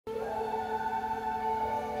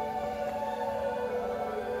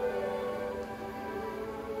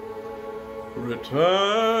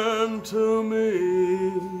Return to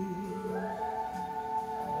me.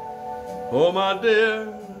 Oh, my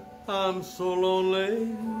dear, I'm so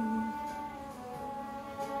lonely.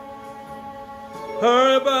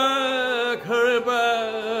 Hurry back,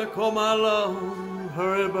 oh my love,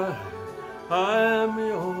 hurry back, I am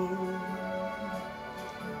yours.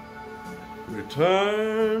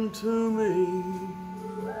 Return to me,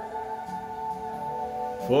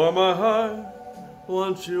 for my heart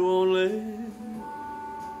wants you only.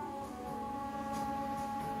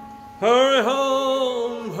 Hurry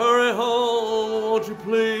home, won't you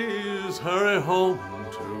please hurry home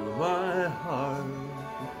to my heart.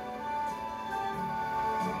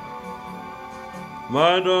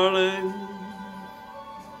 My darling,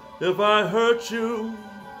 if I hurt you,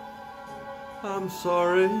 I'm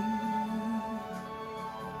sorry.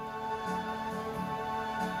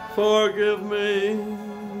 Forgive me,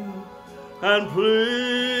 and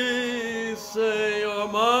please say you're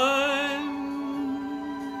mine.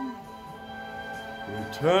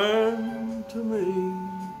 Return to me.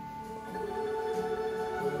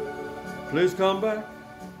 Please come back,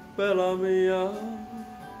 Bella Mia.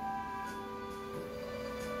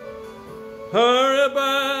 Hurry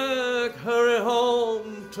back, hurry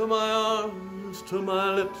home to my arms, to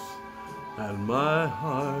my lips and my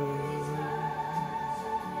heart.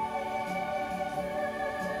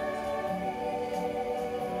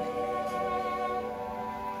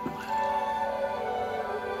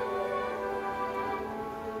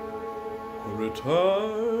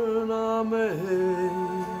 Return a me,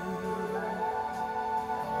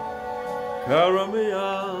 cara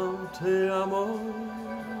mia, te amo.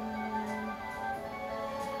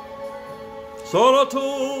 Solo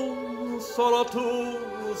tu, solo tu,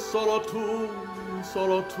 solo tu,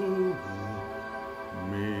 solo tu,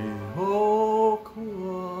 mio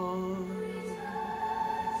cuore.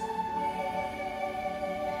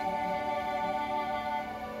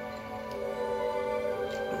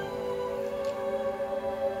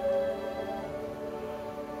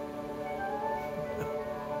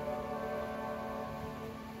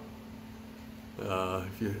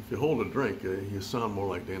 If you hold a drink, you sound more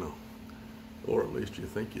like Dino. Or at least you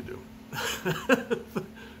think you do.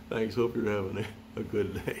 Thanks, hope you're having a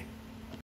good day.